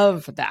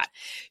love that.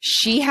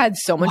 She had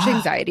so much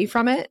anxiety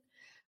from it,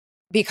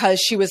 because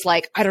she was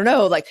like, I don't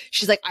know, like,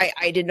 she's like,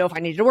 I didn't know if I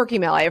needed a work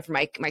email.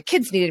 My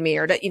kids needed me,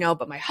 or,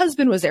 but my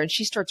husband was there, and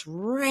she starts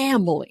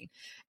rambling.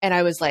 And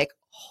I was like,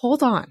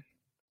 hold on.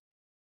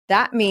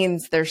 That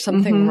means there's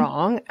something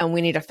wrong and we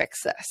need to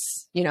fix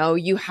this.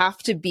 You have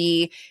to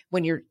be,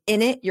 when you're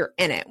in it, you're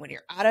in it. When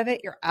you're out of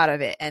it, you're out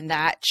of it. And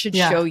that should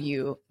show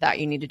you that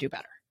you need to do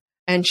better.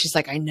 And she's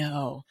like, I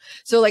know.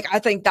 So like, I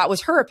think that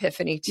was her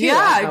epiphany too.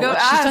 Yeah, go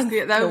ask.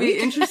 That would be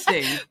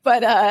interesting.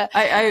 But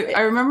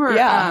I remember,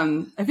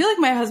 I feel like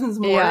my husband's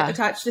more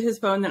attached to his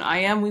phone than I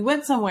am. We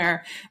went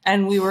somewhere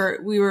and we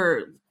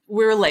were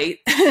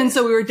late. And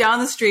so we were down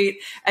the street,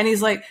 and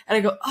he's like, and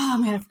I go, oh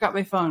man, I forgot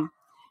my phone.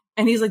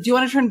 And he's like, do you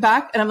want to turn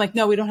back? And I'm like,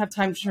 no, we don't have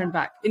time to turn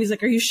back. And he's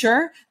like, are you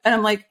sure? And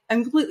I'm like,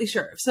 I'm completely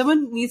sure. If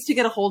someone needs to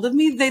get a hold of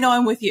me, they know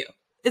I'm with you.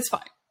 It's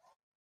fine.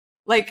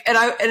 Like, and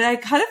I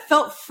kind of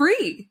felt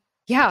free.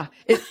 Yeah.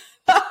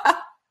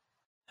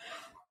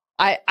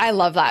 I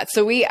love that.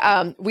 So we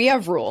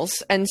have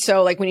rules. And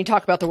so like when you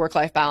talk about the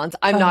work-life balance,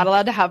 I'm not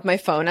allowed to have my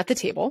phone at the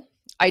table.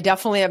 I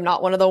definitely am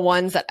not one of the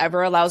ones that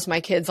ever allows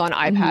my kids on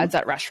iPads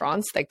at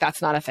restaurants. Like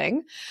that's not a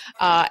thing.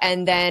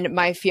 And then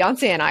my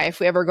fiance and I, if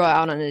we ever go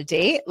out on a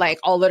date, like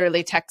I'll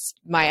literally text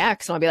my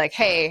ex and I'll be like,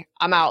 hey,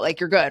 I'm out. Like,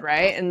 you're good.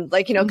 Right. And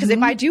like, cause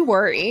if I do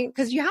worry,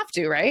 cause you have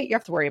to, right? You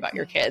have to worry about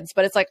your kids,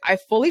 but it's like, I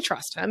fully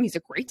trust him. He's a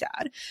great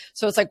dad.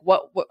 So it's like,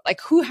 what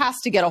like who has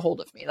to get a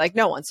hold of me? Like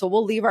no one. So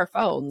we'll leave our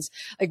phones.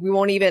 Like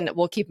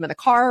we'll keep them in the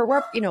car,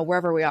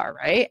 wherever we are.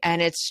 Right.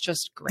 And it's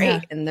just great.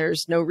 Yeah. And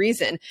there's no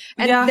reason.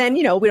 And then,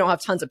 we don't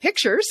have tons of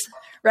pictures,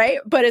 right?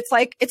 But it's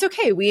like, it's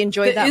okay. We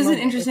enjoy that. It is an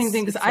interesting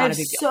thing, because I have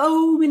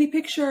so many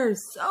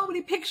pictures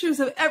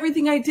of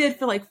everything I did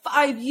for like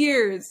 5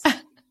 years.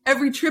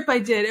 Every trip I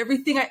did,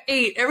 everything I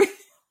ate, everything.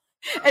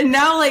 And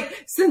now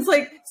like, since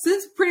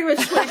pretty much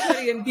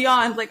 2020 and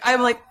beyond, like,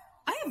 I'm like,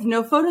 I have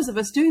no photos of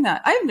us doing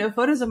that. I have no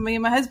photos of me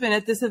and my husband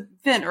at this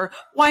event or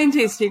wine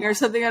tasting or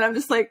something. And I'm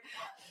just like,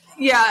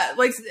 yeah,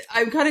 like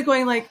I'm kind of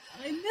going like,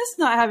 I miss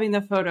not having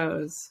the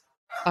photos.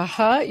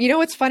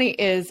 What's funny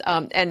is,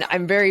 and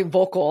I'm very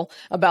vocal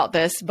about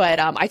this, but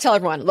I tell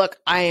everyone, look,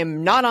 I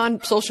am not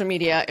on social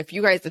media.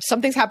 If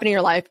something's happening in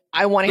your life,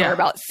 I want to hear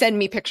about it. Send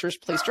me pictures,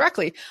 please,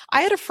 directly.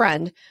 I had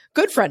a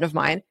good friend of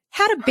mine,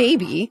 had a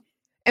baby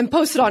and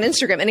posted on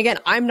Instagram. And again,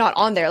 I'm not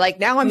on there. Like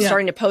now I'm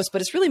starting to post, but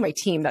it's really my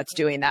team that's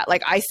doing that.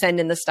 Like I send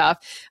in the stuff,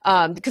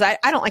 because I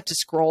don't like to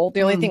scroll.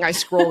 The only thing I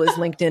scroll is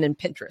LinkedIn and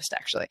Pinterest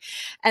actually.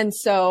 And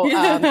so,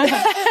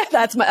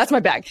 that's my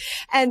bag.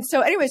 And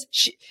so anyways,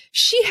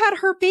 she had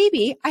her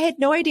baby. I had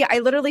no idea. I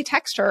literally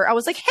text her. I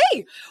was like,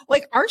 hey,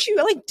 like, aren't you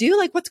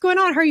like, what's going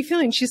on? How are you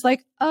feeling? She's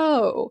like,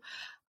 oh,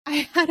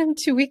 I had him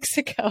 2 weeks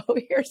ago.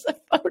 Here's a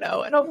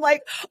photo. And I'm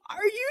like,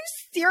 are you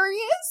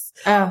serious?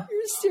 You're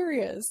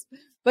serious.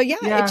 But yeah,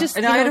 it just,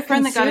 and I had a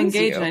friend that got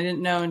engaged and I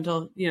didn't know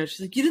until, she's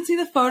like, you didn't see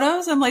the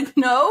photos? I'm like,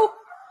 no.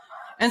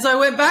 And so I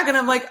went back and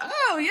I'm like,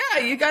 oh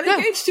yeah, you got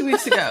engaged 2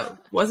 weeks ago.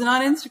 Wasn't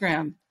on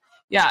Instagram.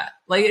 Yeah.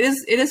 Like it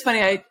is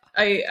funny.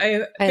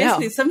 I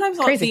basically sometimes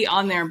I'll be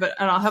on there, and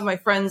I'll have my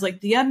friends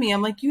like DM me.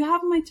 I'm like, you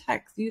have my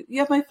text. You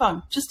have my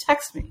phone. Just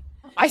text me.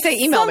 I say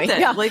email me.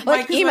 Yeah.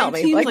 Like email my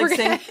me. team's like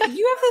saying,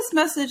 you have this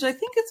message. I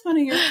think it's one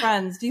of your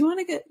friends. Do you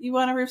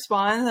want to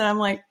respond? And I'm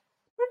like,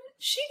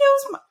 she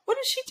knows. What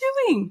is she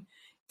doing?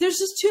 There's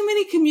just too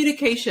many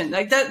communication.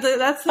 Like that's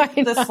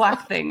the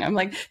Slack thing. I'm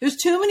like, there's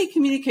too many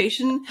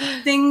communication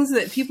things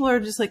that people are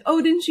just like,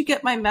 oh, didn't you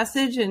get my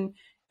message? And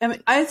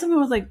I had someone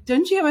was like,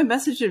 didn't you get my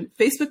message in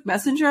Facebook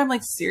Messenger? I'm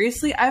like,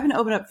 seriously? I haven't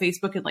opened up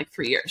Facebook in like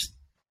 3 years.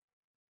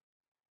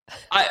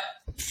 I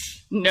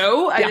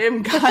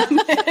haven't gotten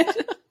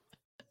it.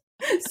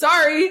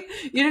 Sorry,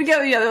 you didn't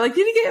get me. They're like,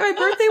 did you get my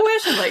birthday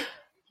wish? I'm like,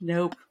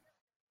 nope.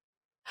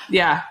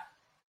 Yeah.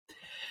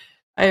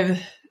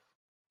 I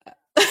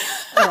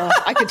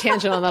could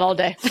tangent on that all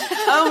day.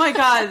 Oh my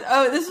God.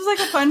 Oh, this was like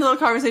a fun little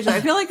conversation.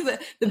 I feel like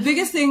the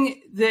biggest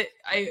thing that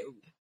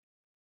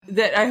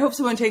I hope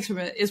someone takes from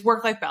it is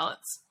work-life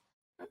balance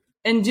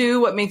and do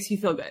what makes you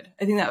feel good.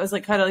 I think that was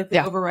like kind of like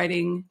the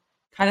overriding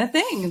kind of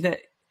thing, that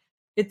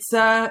it's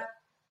a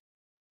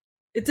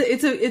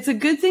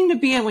good thing to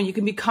be in when you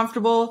can be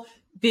comfortable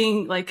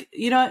being like,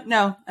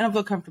 no, I don't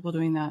feel comfortable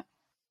doing that.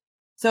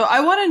 So I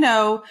want to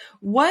know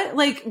what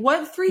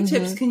 3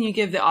 tips can you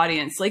give the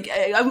audience? Like,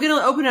 I'm going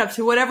to open it up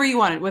to whatever you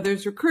want, whether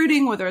it's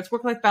recruiting, whether it's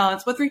work-life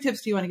balance. What 3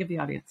 tips do you want to give the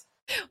audience?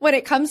 When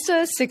it comes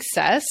to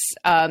success,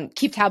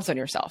 keep tabs on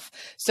yourself.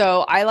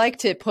 So I like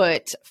to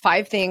put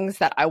 5 things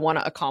that I want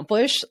to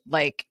accomplish,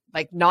 like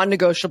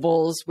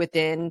non-negotiables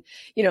within,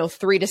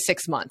 3 to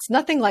 6 months.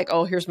 Nothing like,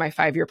 oh, here's my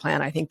 5-year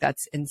plan. I think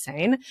that's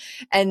insane.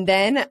 And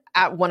then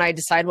when I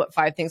decide what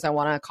 5 things I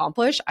want to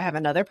accomplish, I have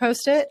another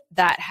Post-it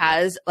that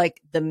has like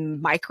the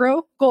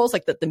micro goals,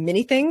 like the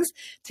mini things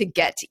to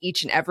get to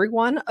each and every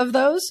one of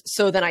those.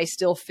 So then I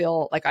still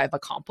feel like I've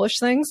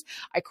accomplished things.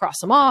 I cross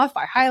them off,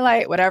 I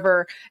highlight,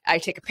 whatever. I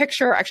take a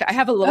picture. Actually, I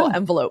have a little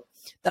envelope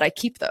that I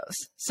keep those.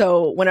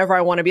 So whenever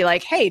I want to be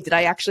like, hey, did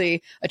I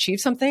actually achieve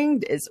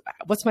something?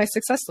 What's my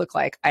success look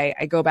like?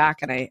 I go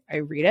back and I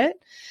read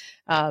it.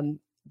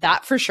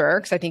 That for sure,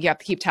 because I think you have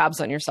to keep tabs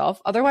on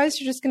yourself. Otherwise,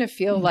 you're just going to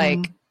feel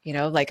like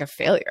a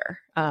failure.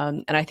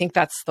 And I think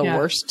that's the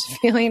worst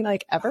feeling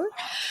like ever.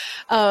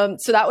 So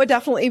that would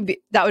definitely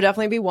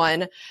be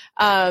one.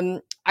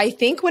 I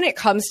think when it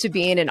comes to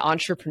being an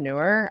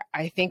entrepreneur,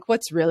 I think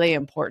what's really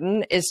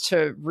important is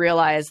to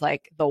realize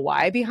like the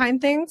why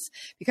behind things,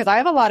 because I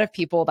have a lot of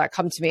people that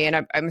come to me,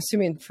 and I'm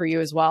assuming for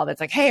you as well,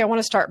 that's like, hey, I want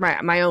to start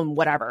my own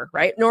whatever,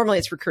 right? Normally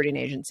it's recruiting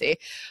agency,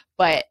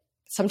 but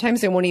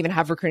sometimes they won't even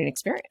have recruiting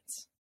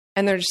experience.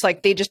 And they're just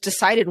like, they just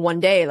decided one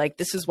day, like,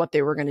 this is what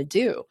they were going to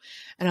do.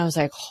 And I was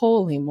like,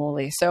 holy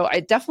moly. So I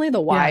definitely the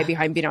why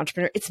behind being an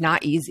entrepreneur. It's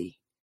not easy.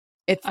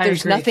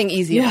 There's nothing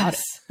easy about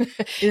it.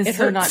 It's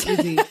so not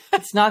easy.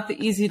 It's not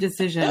the easy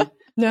decision.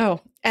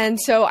 No.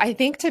 And so I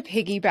think to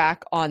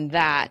piggyback on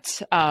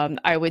that,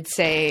 I would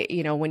say,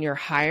 when you're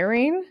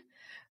hiring,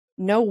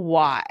 know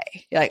why.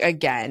 Like,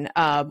 again,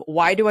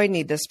 why do I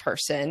need this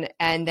person?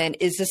 And then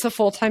is this a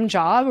full-time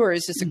job or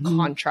is this a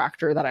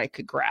contractor that I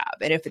could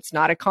grab? And if it's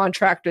not a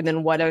contractor,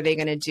 then what are they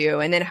going to do?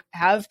 And then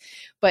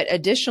but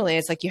additionally,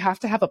 it's like you have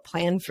to have a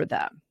plan for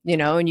them,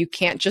 and you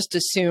can't just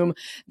assume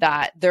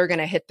that they're going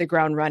to hit the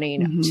ground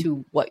running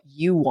to what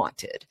you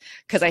wanted.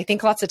 Because I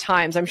think lots of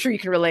times, I'm sure you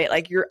can relate,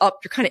 like you're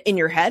kind of in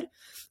your head,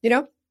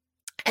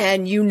 and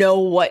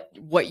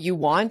what you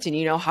want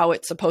and how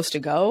it's supposed to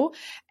go.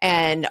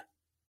 And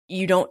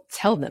you don't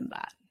tell them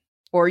that,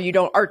 or you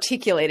don't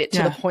articulate it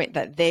to the point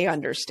that they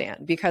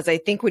understand. Because I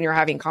think when you're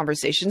having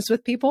conversations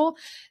with people,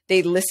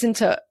 they listen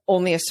to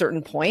only a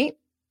certain point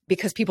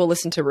because people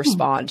listen to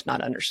respond,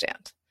 not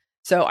understand.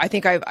 So I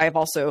think I've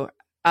also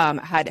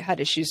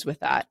had issues with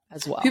that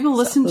as well. People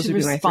listen to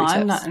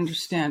respond, not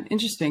understand.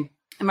 Interesting.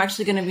 I'm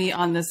actually going to be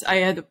on this. I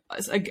had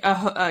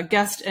a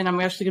guest, and I'm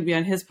actually going to be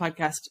on his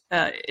podcast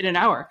in an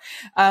hour.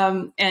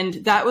 And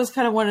that was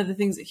kind of one of the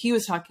things that he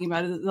was talking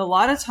about. Is a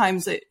lot of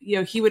times that,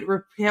 he would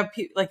have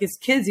like his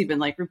kids even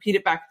like repeat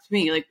it back to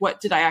me. Like, what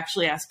did I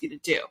actually ask you to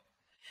do?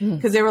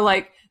 Because they were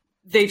like,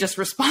 they just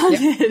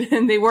responded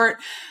and they were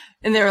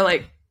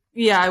like,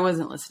 yeah, I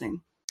wasn't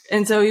listening.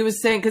 And so he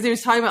was saying, because he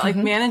was talking about like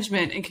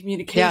management and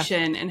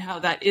communication and how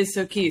that is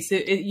so key. So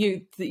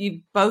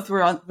you both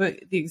were on the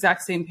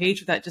exact same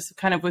page with that, just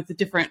kind of with a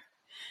different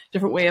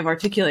way of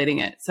articulating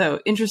it.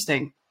 So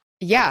interesting.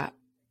 Yeah.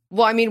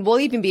 Well, I mean, we'll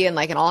even be in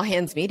like an all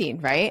hands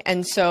meeting, right?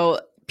 And so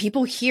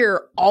people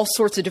hear all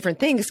sorts of different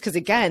things because,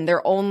 again,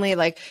 they're only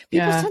like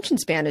people's attention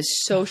span is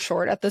so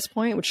short at this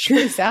point, which is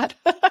really sad,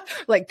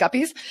 like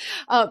guppies.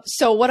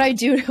 So what I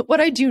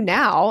do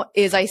now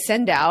is I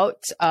send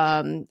out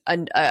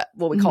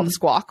what we call the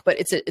squawk, but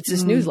it's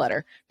this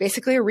newsletter,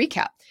 basically a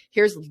recap.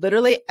 Here's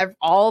literally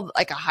all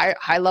like a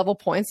high level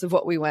points of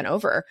what we went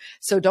over.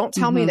 So don't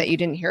tell me that you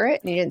didn't hear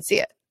it and you didn't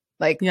see it.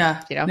 Like,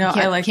 yeah, you know,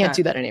 no, you can't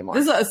do that anymore.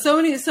 There's so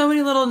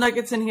many little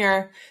nuggets in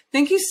here.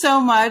 Thank you so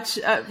much,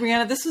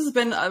 Brianna. This has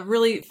been a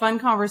really fun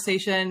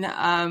conversation.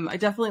 I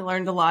definitely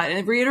learned a lot, and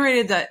it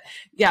reiterated that,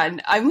 yeah,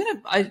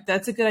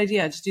 that's a good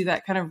idea. Just do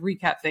that kind of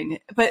recap thing.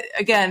 But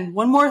again,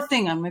 one more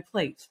thing on my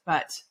plate,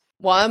 but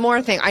one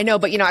more thing. I know,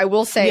 but I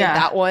will say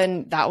that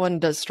one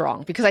does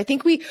strong, because I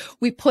think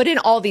we put in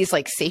all these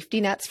like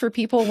safety nets for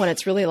people when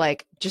it's really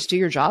like, just do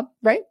your job,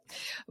 right?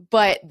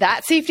 But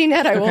that safety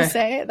net, I will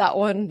say that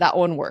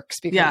one works,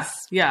 because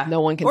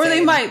no one can or say they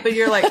anything. might, but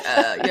you're like,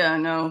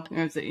 no,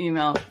 there's the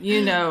email,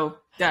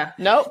 yeah.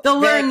 Nope. They'll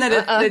learn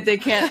that they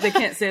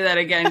can't say that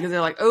again, because they're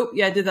like, oh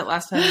yeah, I did that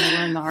last time and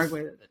I learned the hard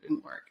way that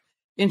didn't work.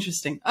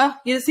 Interesting. Oh,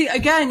 you see,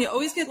 again, you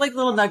always get like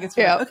little nuggets.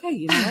 Like, okay,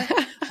 you know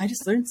what? I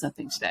just learned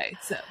something today.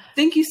 So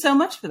thank you so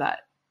much for that.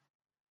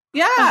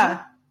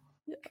 Yeah.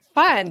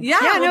 Fun. Yeah.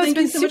 No, it's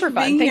been super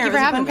fun. Thank you for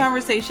having me.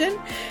 Conversation.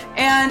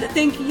 And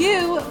thank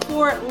you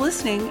for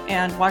listening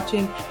and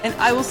watching. And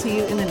I will see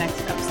you in the next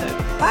episode.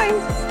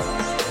 Bye.